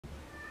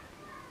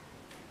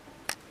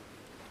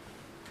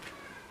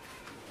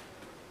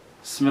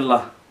بسم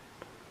الله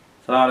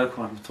السلام عليكم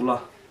ورحمة الله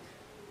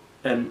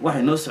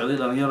waxay noo socday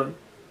dhalinyaro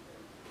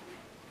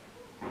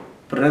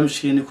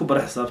barnaamijkeeni ku bar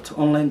xisaabta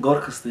online goor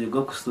kasta iyo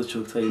goob kasta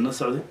joogta ay noo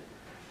socday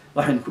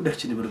waxaan ku dhex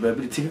jirnay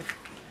probability-ga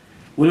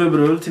waliba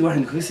probability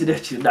waxaan kaga sii dhex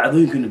jirnay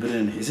dhacdooyinka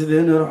baranay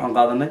xiisadeena waxaan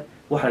qaadanay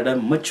waxa la dhahay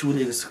mutual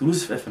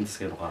exclusive events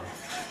ka qaadanay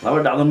laba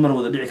dhacdo mar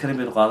wada dhici karin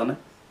baynu qaadanay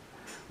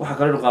waxa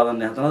kale oo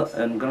qaadanay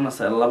haddana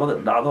garanaysa labada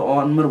dhacdo oo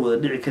aan mar wada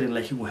dhici karin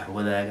laakiin wax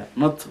wadaaga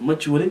not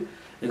mutual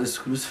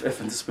exclusive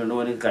events baynu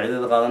wani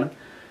qaacidada qaadanay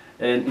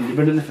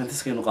independent events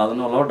kaynu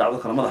qaadanay laba dhacdo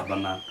kala madax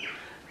bannaan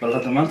bal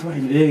hadda maanta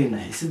waxaynu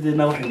eegaynaa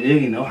xiisadeena waxaynu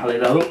eegaynaa waxa la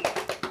yiraahdo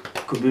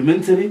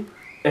complementary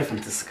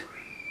events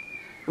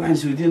waxaan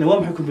soo weydiinay waa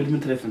maxay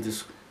complementary events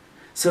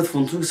sad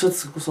funtu sad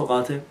ku soo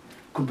qaatay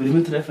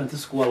complementary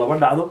events waa laba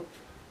dhacdo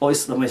oo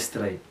is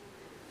dhameystiray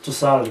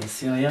tusaale la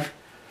siinaya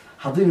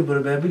haddii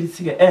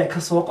probability-ga ee ka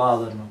soo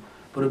qaadano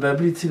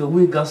probability-ga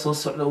weega soo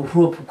socda uu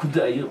roob ku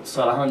da'ayo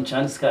tusaale ahaan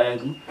chance-ka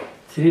eegno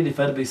 3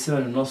 divided by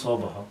 7 noo soo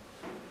baxo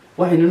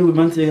waxaynu nagu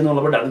maanta eegnaa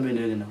laba dhacdo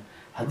baynu eegnaa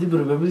haddii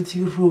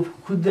probability-ga roob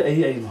ku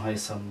da'ayo aynu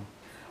haysano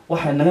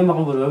waxay naga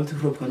maqan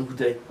probability-ga roobka ku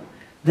da'ay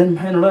then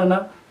maxaynu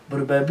leenahay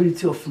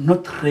probability of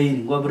not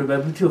raining waa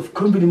probability of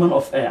complement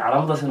of a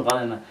calaamadaas aynu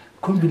qaadanayna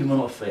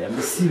complement of a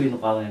ama c baynu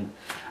qaadanayna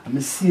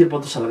ama c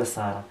badasha laga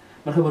saara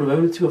marka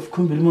probability of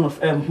complement of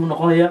a muxuu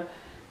noqonayaa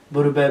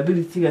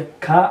probability-ga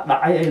ka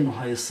dhacay aynu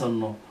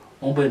haysano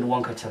oo baynu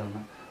 1 ka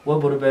jarana waa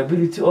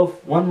probability of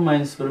 1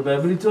 minus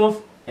probability of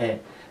a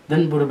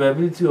then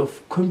probability of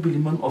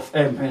complement of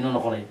a maxay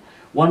noqonaya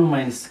 1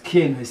 minus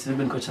k aynu haysano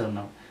baynu ka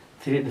jarana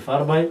 3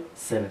 divided by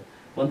 7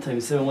 1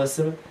 times 7 was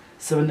 7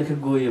 7 ka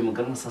gooyo ma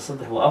garanaysaa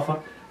 3 waa 4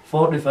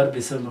 4 divided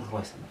by 7 marka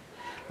waysana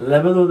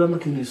labadooda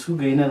markaynu isku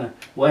geynana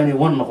waa inay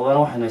 1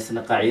 noqdaan waxaynu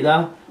haysanaa qaacida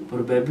ah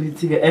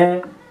probability-ga a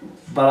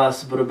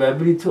plus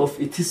probability of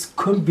its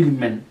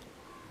complement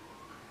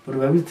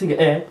probability-ga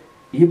a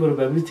iyo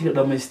probability-ga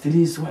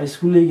dhamaystirihiisa waxay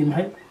isku leeyihiin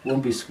maxay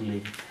 1 bay isku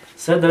leeyihiin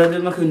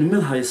saddex markaynu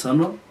mid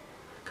haysano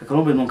ka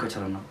kale baynu ka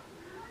jaranaa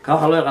ka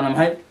waxa loo yaqaan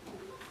maxay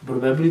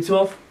probability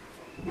of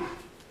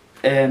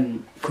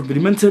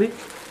complementary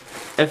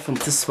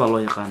events baa loo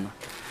yaqaan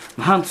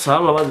maxaan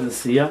tusaale labaad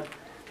siiyaa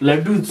la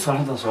duud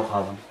saxanta soo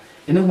qaadan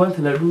inagu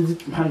maanta la duud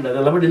maxaan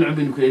leedahay laba dhinac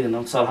baynu ku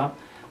eegnaa tusaalaha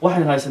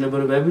waxaan haysanaa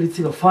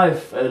probability-ga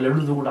 5 la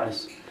duud ugu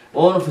dhacayso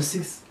oo of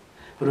 6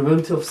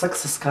 probability of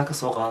success ka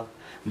soo qaada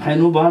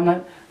maxaynu u baahanahay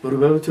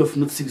probability of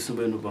not 6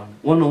 baynu u baahnaa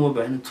 1 uma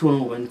baahna 2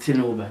 uma baahna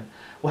 3 uma baahna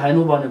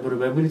waxaynu u baahnaa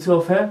probability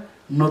of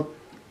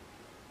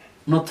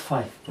not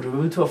 5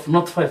 probability of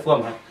not 5 waa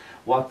maxay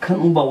waa kan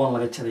un baa 1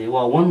 laga jaray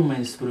waa 1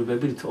 minus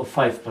probability of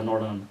 5 baan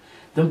odhanaa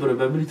then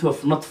probability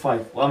of not 5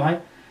 waa maxay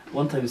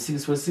 1 times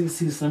 6 was 6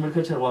 6 number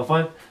ka jar waa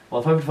 5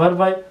 waa 5 divided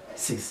by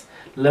 6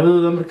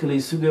 labadooda marka la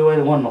isu geeyo waa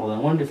 1 noqdaan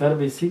 1 divided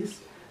by 6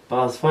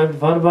 plus 5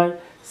 divided by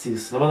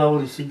 6 labada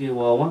wada isu geeyo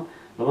waa 1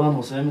 labadan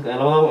hoose marka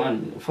labada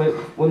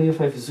 1 iyo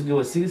 5 isu geeyo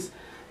waa 6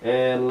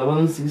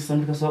 labadan 6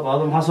 number ka soo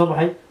qaado maxaa soo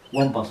baxay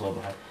 1 baa soo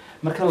baxay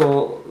marka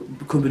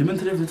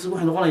complementary events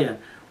waxay noqonayaan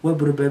waa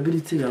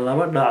probability-ga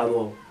laba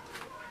dhacdo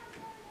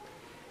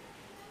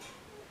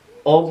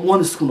oo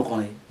 1 isku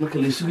noqonay marka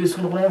la isu geeyo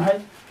isku noqonay maxay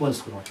 1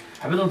 isku noqonay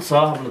xabadan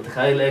tusaalaha bal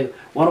takay leeg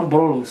war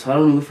problem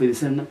tusaale ugu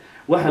faa'iideysanna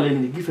waxa la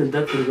yidhi given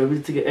that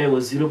probability-ga a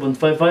was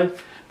 0.55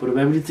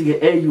 probability-ga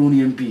a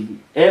union b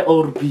a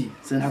or b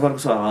sidaan xabar ku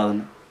soo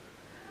qaadana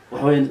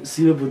waxa weyn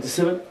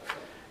 0.7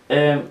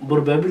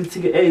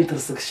 probability-ga a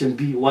intersection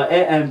b waa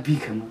a and b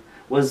kana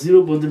waa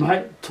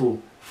 0.2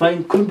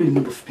 find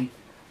complement of b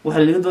waxa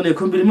laga doonayaa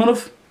complement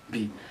of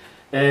b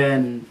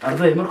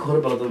arday marka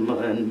hore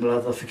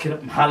balada fikira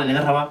maxaa la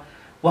inaga rabaa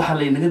waxa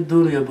la inaga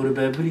doonayaa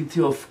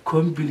probability of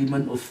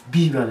complement of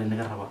b baa la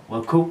inaga rabaa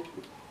waa ko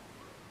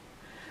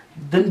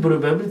then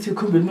probability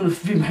complement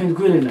of b maxay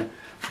ku helaynaa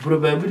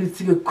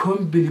probability-ga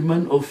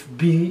complement of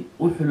b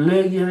wuxuu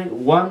leeyahay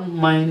 1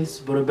 minus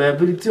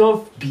probability of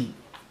b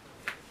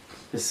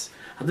yes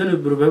haddana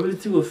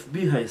probability of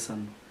b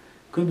haysan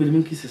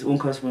complement-kiisa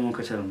unkaas ma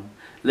ka jarana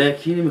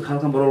laakiin imika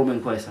halkan problem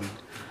ku haysan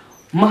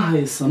ma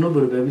haysano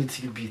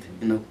probability-ga b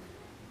inagu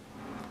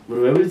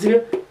probability-ga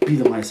b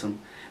ma haysano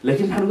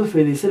laakiin maxaan uga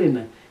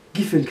faa'iideysanaynaa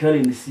given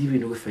kale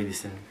nasiibay uga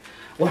faa'iideysanaa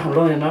waxaan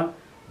raaynaa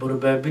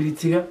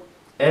probability-ga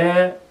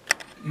a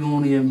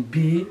union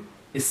b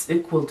is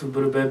equal to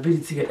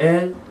probability-ga a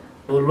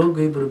oo loo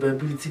geeyo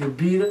probability-ga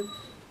b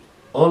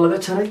oo laga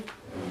jaray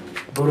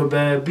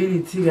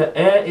probability-ga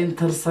a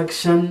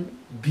intersection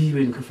b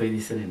baynu ka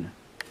faa'iideysanaynaa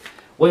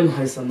waynu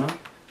haysanaa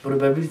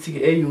probability-ga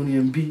a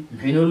union b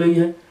maxay noo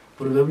leeyahay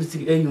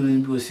probability-ga a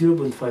union b waa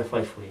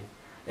 0.55 weeye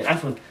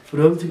عفوا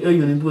probability A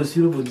union B was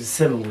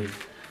 0.7 way.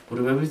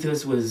 Probability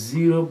was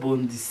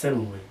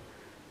 0.7 way.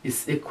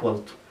 Is equal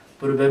to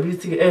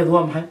probability A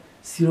waa maxay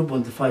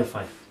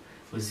 0.55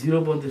 was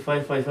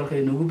 0.55 halka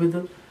inagu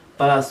bedel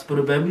plus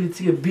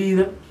probability B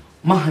da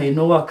ma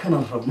hayno waa kana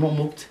rabno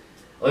moogta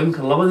oo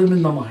imka labada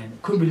midna ma hayno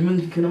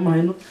complement kana ma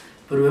hayno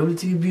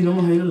probability B na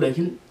ma hayno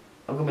laakiin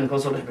halka baan ka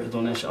soo dhex bixi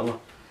doonaa insha Allah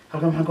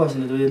halka maxaan ku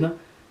haysana dawladna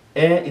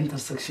A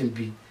intersection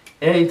B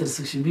A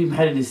intersection B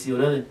maxay nasi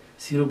walaal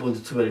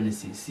 0.2 baa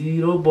nasi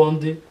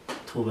 0.2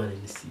 baa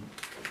nasi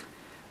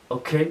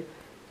okay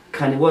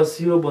kani waa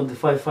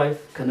 0.55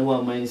 kani waa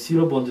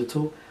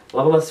 -0.2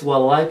 labadaas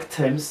waa like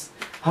terms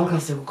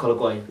halkaas ay ku kala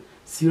go'ayaan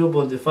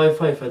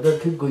 0.55 hadaad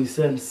ka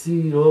goysaan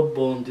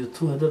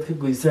 0.2 hadaad ka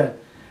goysaan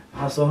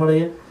maxaa soo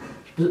horaya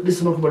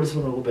decimal ku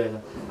decimal ugu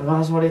beega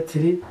maxaa soo horaya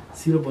 3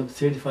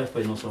 0.35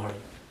 bay noo soo horaya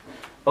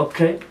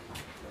okay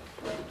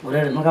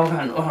walaal marka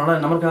waxaan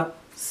oranayna marka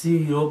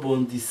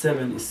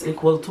 0.7 is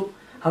equal to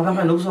halka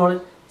maxay nagu soo horay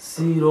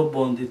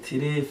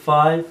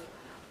 0.35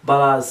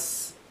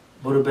 plus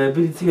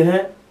probability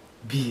ga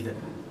b da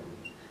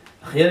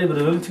khayari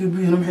probability b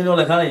hina maxay noo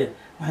la kaalaya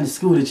waxaan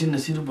iska wareejinaa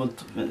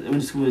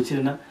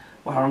 0.1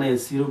 waxaan oranaya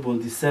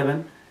 0.7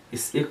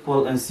 is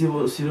equal and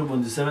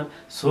 0.7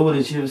 soo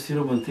wareejinaa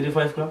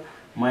 0.35 ka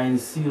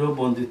minus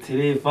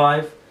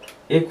 0.35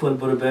 equal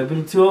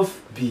probability of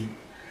b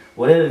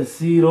where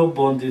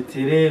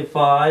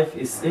 0.35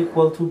 is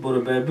equal to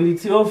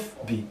probability of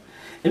b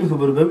imika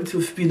probability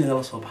of b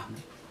nagala soo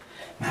baxnay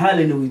maxaa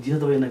layna weydiiyay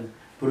hadaba inaga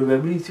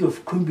probability of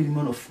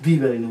complement of b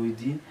baa layna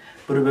weydiiyay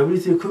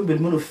probability of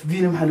complement of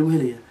b na maxaa lagu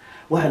helayaa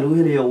waxaa lagu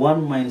helayaa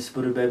 1 minus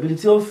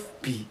probability of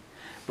b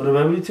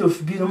probability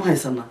of b na ma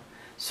haysanaa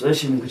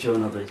su-aashii min ku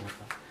jawaabna dayt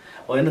marka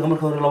oo inaga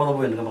marka hore labadaba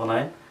way naga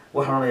maqnaayeen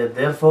waxaan oranaya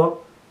therefore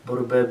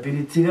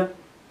probability ga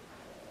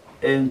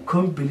and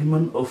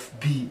complement of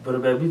b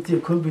probability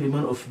of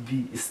complement of b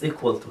is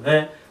equal to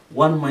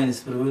 1 minus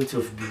probability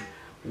of b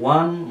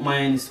 1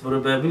 minus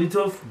probability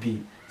of b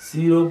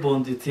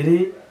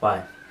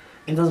 0.35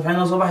 intaas maxay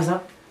noo soo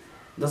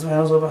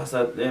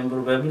baxaysaa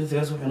probability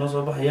gaas wuxuu noo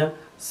soo baxayaa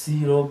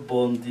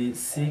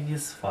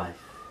 0.65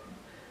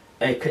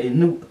 ay ka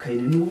inuu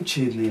u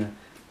jeednayna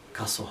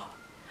ka soo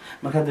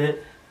marka de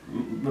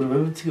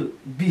probability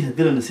b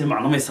hadii la si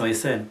macno may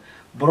sameyseen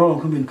problem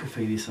combine ka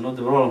faa'iideysano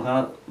de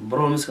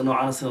problem iska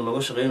noocan sida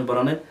looga shaqeeyo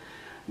barane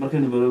marka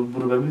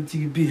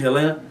probability b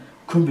helayna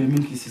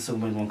complementkiisa isagu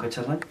baan ka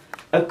jarnay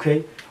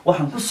okay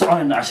waxaan ku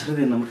soconaynaa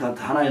casharadeena marka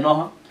taxanahay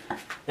nooha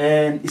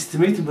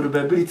estimating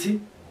probability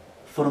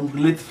from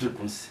relative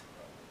frequency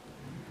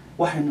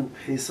waxaynu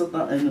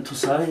xiisada aynu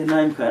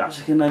tusaaleynaa imka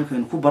casharkeena imka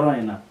ku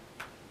baranaynaa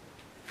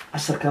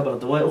casharka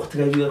barada way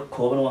waqtiga yar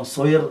kooban waan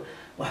soo yar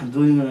waxaan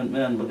doonayaa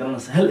inaan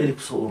magaranaysa hal eri ku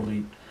soo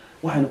ururiyo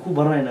waxaynu ku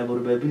baranaynaa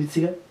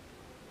probability ga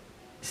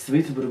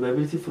estimating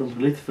probability from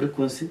relative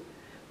frequency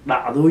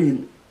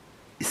dhacdooyin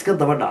iska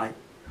daba dhacay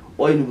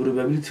oo aynu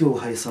probability oo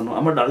haysano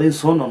ama dhacdooyin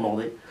soo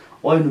noqday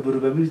oo aynu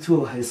probability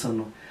oo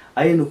haysano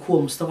aynu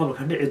kuwa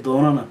mustaqbalka dhici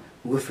doonana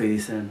uga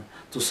faa'iideysanayna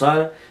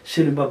tusaale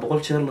shilin baa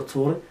 100 jeer la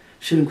tuuray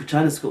shilinku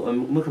Chinese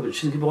marka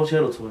shilinku 100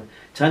 jeer la tuuray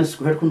Chinese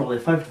ku heer ku noqday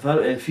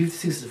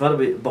 56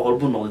 bay 100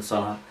 buu noqday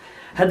tusaale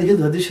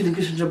haddii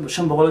shilinka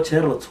 500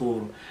 jeer la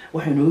tuuro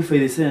waxaynu uga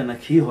faa'iideysanaynaa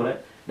kii hore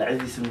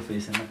dhacdiisa uga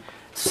faa'iideysanaa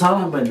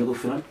tusaalahan baa nagu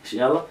filan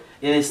insha Allah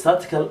in a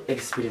statistical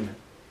experiment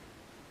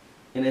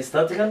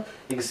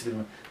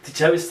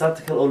tijaabi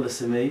statistical oo la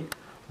sameeyay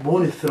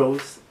Boni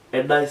throws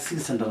a dice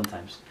 600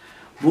 times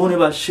Boni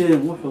baa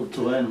shilin wuxuu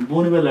tuuray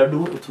Boni baa la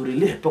dhugo tuuray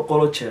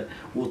 600 jeer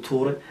uu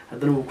tuuray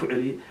haddana uu ku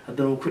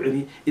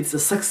celiyay it's a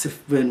successive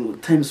when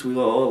times we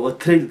are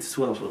trade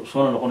soo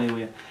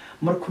noqonay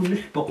markuu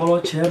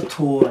 600 jeer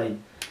tuuray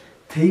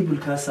table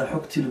kaas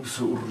xogtii lagu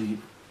soo ururiyay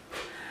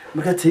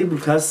marka table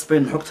kaas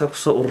baan xogta ku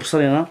soo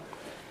urursanaynaa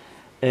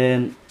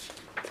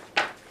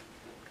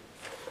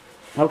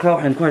halka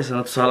waxaan ku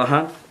haysanaa tusaale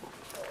ahaan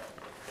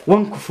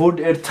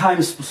 148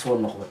 times buu soo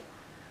noqday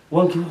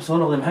 1kii soo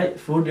noqday maxay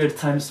 48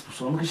 times buu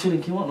soo marka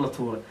shilinkii waa la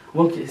tuuray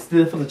 1kii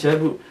 8 jeer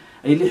buu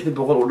ay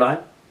 600 u dhacay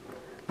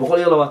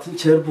 120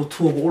 jeer buu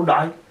tuugu u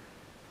dhacay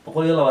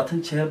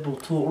 120 jeer buu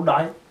tuugu u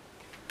dhacay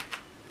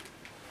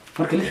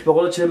marka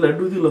 600 jeer la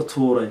dhudii la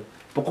tuuray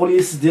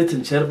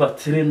 180 jeer baa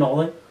tiri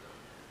noqday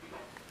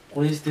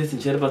 180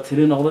 jeer baa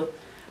tiri noqday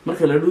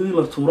marka la dhudii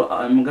la tuuro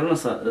ma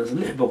garanaysaa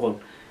 600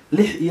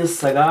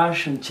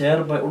 9 jeer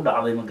bay u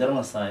dhacday ma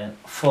garanaysaa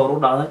 4 u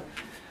dhacday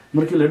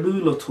marka la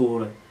dhudii la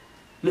tuuray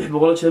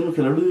 600 jeer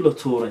marka la dhudii la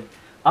tuuray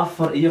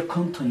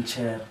 4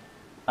 jeer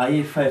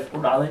ayay 5 u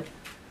dhacday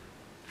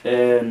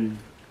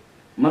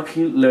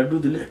markii la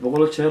dhudii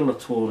 600 jeer la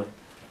tuuray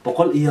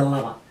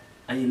 102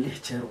 ayay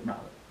 6 jeer u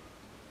dhacday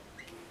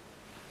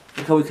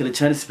marka way kala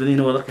chance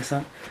badina wada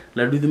arkaysan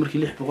la dhudii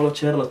markii 600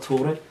 jeer la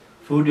tuuray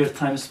 48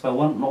 times by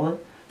 1 noqday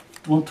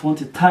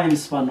 120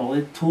 times by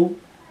noqday 2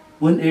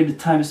 180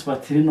 times by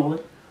 3 noqday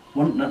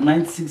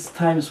 196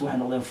 times waxay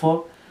noqdeen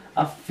 4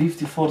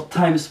 54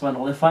 times by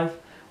noqday 5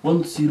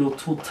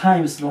 102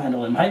 times waxay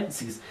noqdeen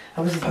maxay 6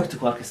 halkaas xogta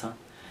ku arkaysan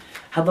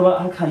haddaba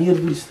halkan yar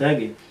dul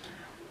istaagay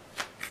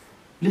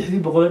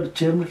 600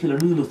 jeer markii la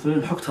dhudii la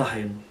tuuray xogta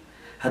hayno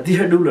haddii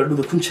hadhow la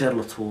dhudii 1000 jeer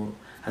la tuuro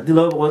haddii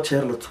 200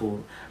 jeer la tuuro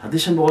haddii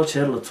 500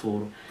 jeer la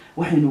tuuro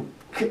waxaynu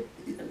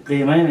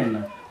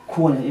qiimaynaynaa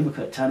kuwan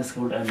imika chance ka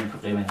wadaan ka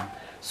qiimaynaynaa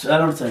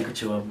su'aal hortaan ka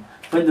jawaabno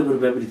find the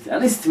probability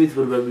and estimate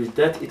probability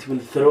that it will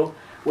throw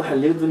waxa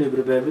laga doonayaa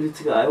probability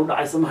ga ay u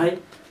dhacayso maxay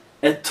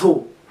at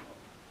 2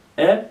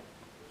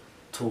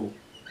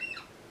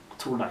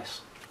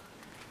 dhacayso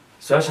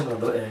سؤال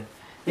هذا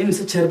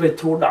إمسا شربة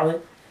تور على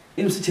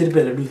إمسا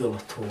شربة لدود الله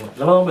تور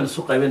لما من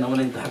السوق قايبين نقول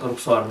إنت حكوا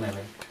بصور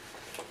نعمل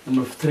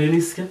نمر في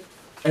تريليس كان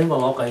أي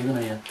والله قايبين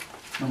يا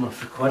نمر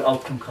في كوال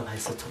أوتكم كذا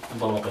هيستو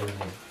والله قايبين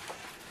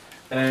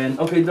يا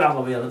أوكي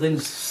دعوة بيا لدين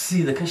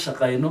سيدا كشة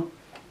قاينو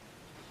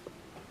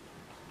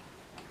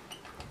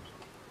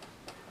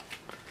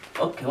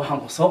أوكي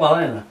وحنا صوب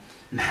علينا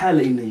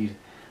محل إنه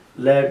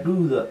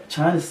لدود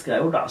Chinese كا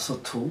يودع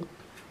صوتو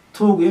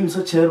توق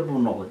إمسا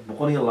شربوا نقول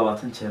بقولي الله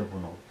باتن شربوا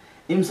نقول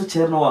إمسا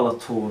شرنا ولا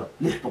تورا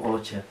ليح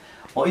بقولة شر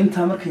أو أنت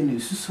مركين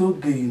يسوع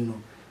جينو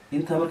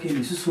أنت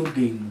مركين يسوع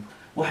جينو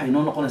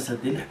وحينو نقول سد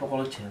ليح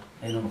بقولة شر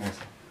هينو نقول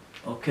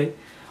أوكي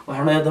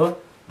وحنا يا دوا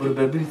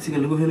probability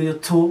اللي هو هنا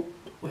تو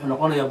وحنا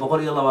نقول يا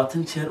بقولي الله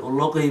باتن شر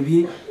والله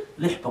قيبي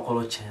ليح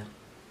بقولة شر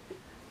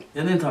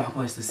يعني أنت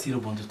حكوا هيست 0.2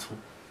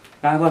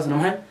 يعني قاس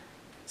نمحي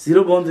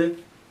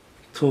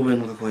 0.2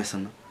 بينو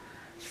كويسنا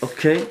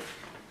أوكي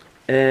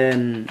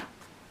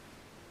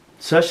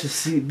such a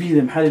B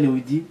محل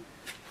نودي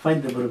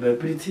find the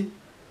probability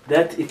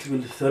that it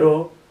will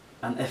throw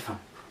an FM.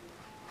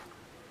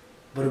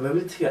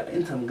 Probability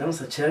أنت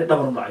مقارنة شيء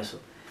دبر معيسو.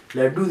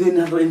 لا دودين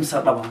هذا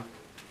إمسا دبر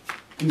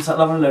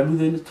لا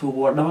دودين 2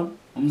 قوار دبر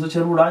إمسا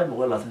شيء بوداي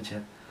بقول لا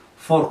تنشيء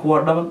 4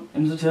 قوار دبر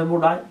إمسا شيء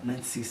بوداي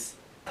 96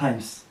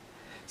 times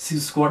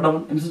 6 قوار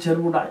دبر إمسا شيء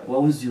بوداي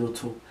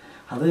 102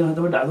 هذا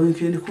بدأ عدوين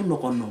كأنه يكون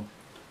نقنه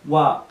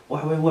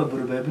وحوي هو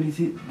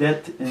probability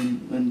that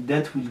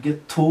will get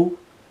 2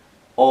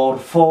 or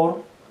 4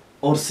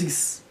 or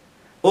 6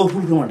 أو كل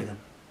كمان كان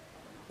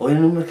أو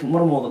يعني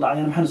مرة موضوع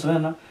يعني محن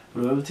سوينا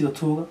probability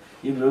 2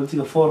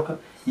 probability 4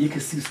 يك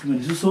 6 كمان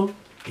يسوسو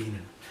إينا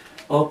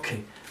أوكي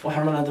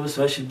وحنا عندنا بس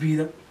واش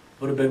البيدا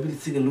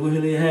probability اللي هو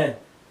اللي هي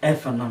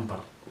f number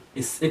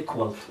is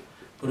equal to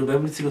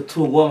probability 2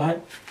 واحد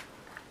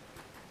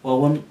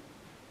و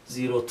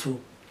 102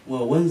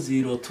 و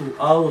 102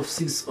 out of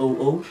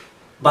 600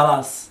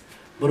 plus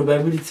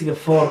probability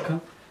 4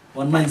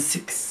 و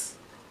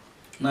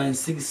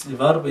 96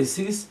 divided by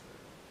 6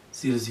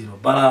 00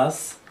 plus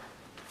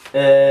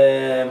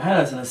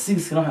محل سنة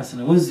 6 كنا محل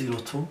سنة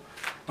 102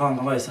 طبعا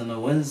محل سنة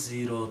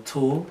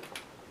 102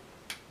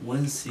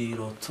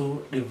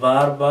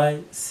 divided by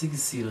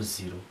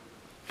 600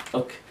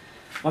 اوكي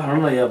waxaan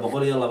onayaa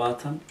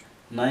 120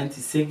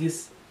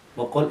 96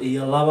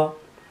 102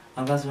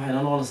 halkaas waxay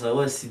noqonaysaa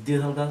waa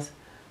 8 halkaas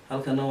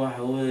halkana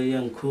waxa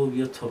weeyaan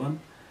 11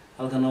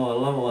 halkana waa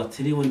 2 waa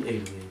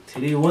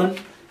 318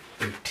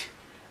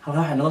 halka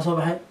waxay naga soo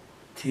baxay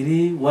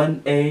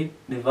 318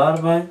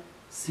 divided by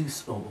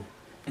 600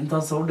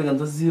 intaas soo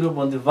dhiganta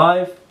 0.53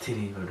 baa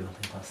dhiganta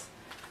intaas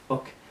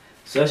okay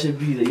su'aasha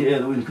bida iyo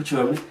eedo weyn ku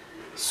jawaabnay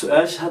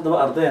su'aasha hadaba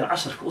ardaydan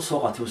 10ka u soo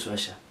qaatay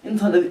su'aasha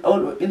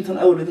intan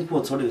awal idinku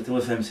wad soo dhigtay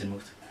ma fahamsan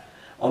moogta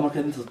oo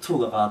markaad inta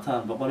tuuga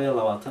qaataan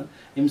 120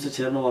 imsa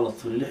jeerna waa la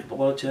tuuri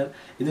 600 jeer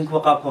idinku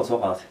qaabka soo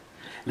qaatay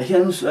laakiin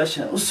anu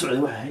su'aasha u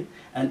socday waxay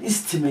an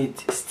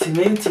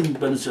estimating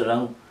ban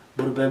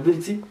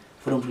probability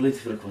from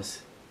relative frequency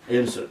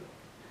ayaan socday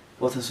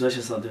wata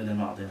su'aasha saadina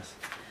noocdaas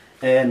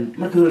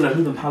markii hore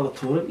laadhudu maxaa la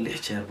tuuray 6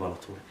 jeer baa la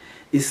tuuray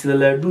isla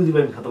laadhudi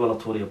baa imka daba la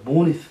tuuray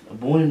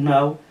bone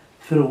now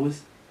throws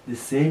the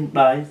same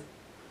dice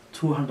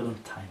 200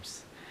 times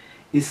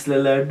isla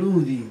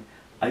laadhudi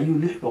ayuu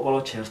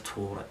 600 jeer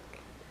tuuray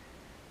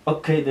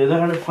okay they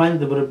want to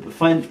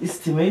find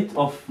estimate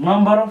of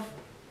number of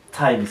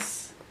times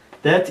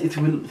that it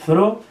will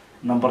throw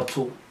number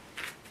 2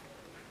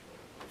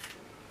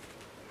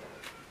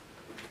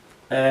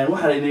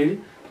 waxa la yiri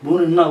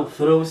bone now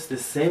throws the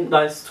same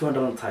dice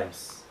 200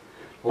 times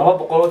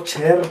 200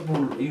 jeer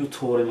buu ayuu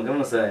tuuray ma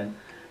garanaysaa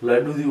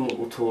laadhudi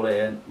uu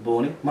tuuray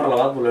bone mar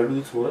labaad buu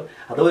laadhudi tuuray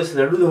hadaba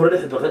isla laadhudi hore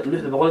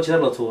 600 jeer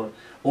la tuuray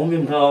oo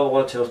mimka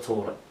 200 jeer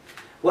tuuray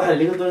waxa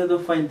la yiri to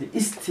find the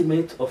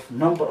estimate of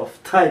number of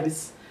times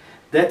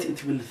that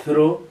it will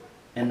throw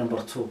a number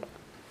 2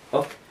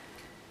 okay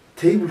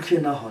table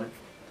keena hore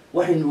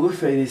waxaynu uga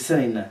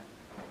faa'iideysanaynaa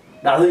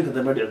dhacdooyinka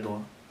dambe dhici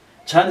doona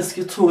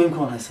Chinese-kii tuuga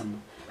imkaan haysano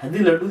haddii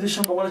la dhudi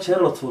 500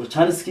 jeer la tuuro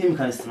Chinese-kii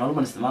imkaan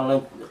isticmaalo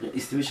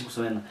estimation ku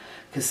sameeyna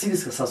ka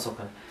 6 ka saas oo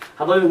kale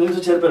haddaba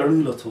inta jeer baa la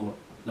dhudi la tuuro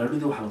la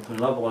dhudi waxa la tuuro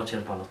 200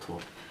 jeer baa la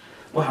tuuro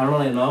waxaan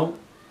roonaynaa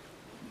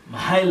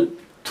maxay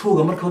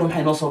tuuga marka hore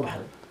maxay noo soo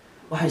baxday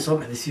waxay soo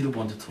baxday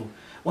 0.2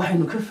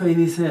 waxaynu ka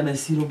faa'iideysanaynaa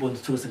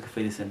 0.2 san ka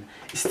faa'iideysanaa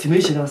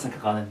estimation kana san ka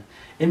qaadanaa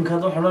imkaan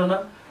waxaan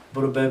roonaynaa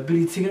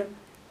probability-ga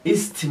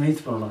estimate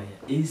baa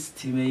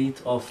estimate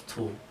of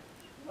 2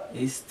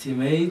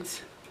 estimate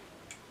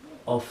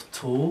of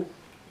 2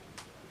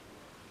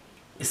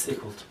 is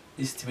equal to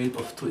estimate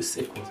of 2 is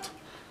equal to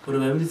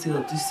probability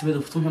of estimate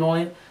of 2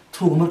 maxay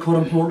 2 marka hore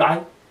muxuu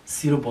dhacay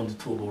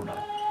 0.2 buu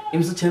dhacay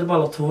imsa jeer baa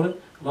la tuuray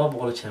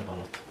 200 jeer baa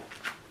la tuuray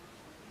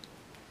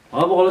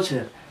 200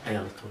 jeer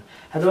ayaa la tuuray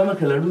hadaba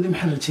marka la dhudi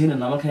maxaa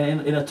rajaynaynaa marka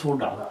ina 2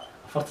 dhacdo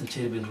 40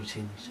 jeer baan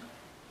rajaynaysaa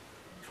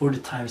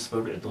 40 times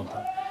baa dhici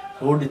doontaa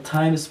 40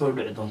 times baa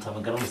dhici doontaa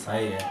ma garanaysaa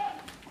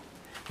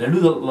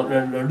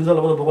laadhuda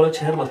labada 100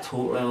 jeer la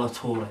tuuray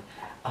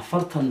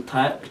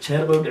 40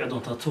 jeer baa dhici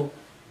doontaa 2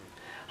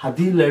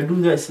 haddii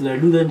laadhuuda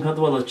islaadhuuda imka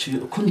hadda waa la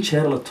kun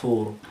jeer la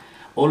tuuro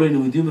oo layna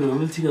weydiiyo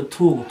probability-ga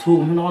tuugu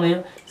muxuu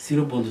noqonayaa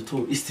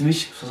 0.2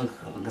 estimation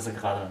kasan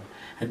ka qaadanaya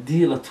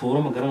haddii la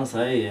tuuro ma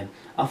garanaysaa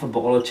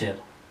 400 jeer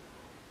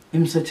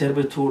imse jeer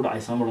bay tuur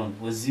dhacaysaa maran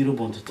waa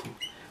 0.2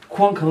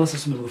 kuwan kale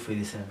saas ma lagu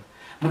faa'iideysanaa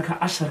marka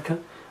casharka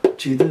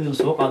jeedadeen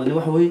soo qaadanay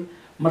waxa weeye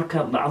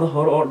marka dhacdo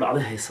hore oo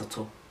dhacday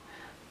haysato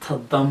ta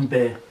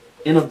dambe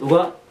inaad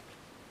uga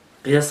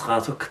qiyaas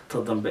qaato ta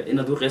dambe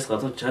inaad uga qiyaas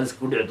qaato challenge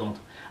ku dhici doonto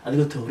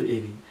adiga ta hore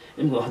eegay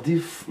imka haddii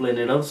layna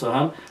yidhaahdo soo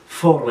ahaan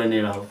 4 layna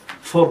yidhaahdo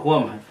 4 waa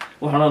maxay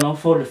waxaan odhanaa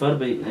 4 divided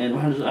by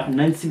waxaan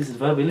 96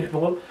 divided by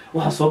 600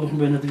 waxa soo bixin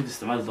bayna dib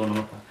isticmaali doona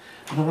marka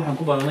waxaan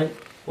ku baranay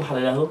waxa la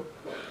yidhaahdo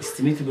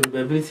estimated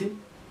probability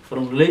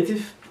from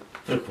relative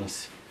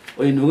frequency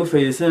oo inooga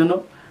faa'iideysanayno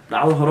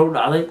dhacdo hore u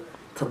dhacday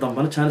ta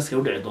dambana challenge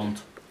u dhici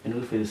doonto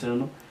inooga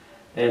faa'iideysanayno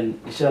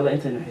insha Allah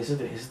intaynu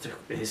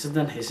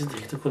xiisadan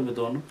xigta kulmi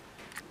doono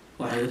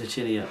waxaan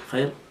rajeynayaa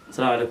khayr.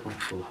 Assalaamu calaykum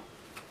warahmatullahi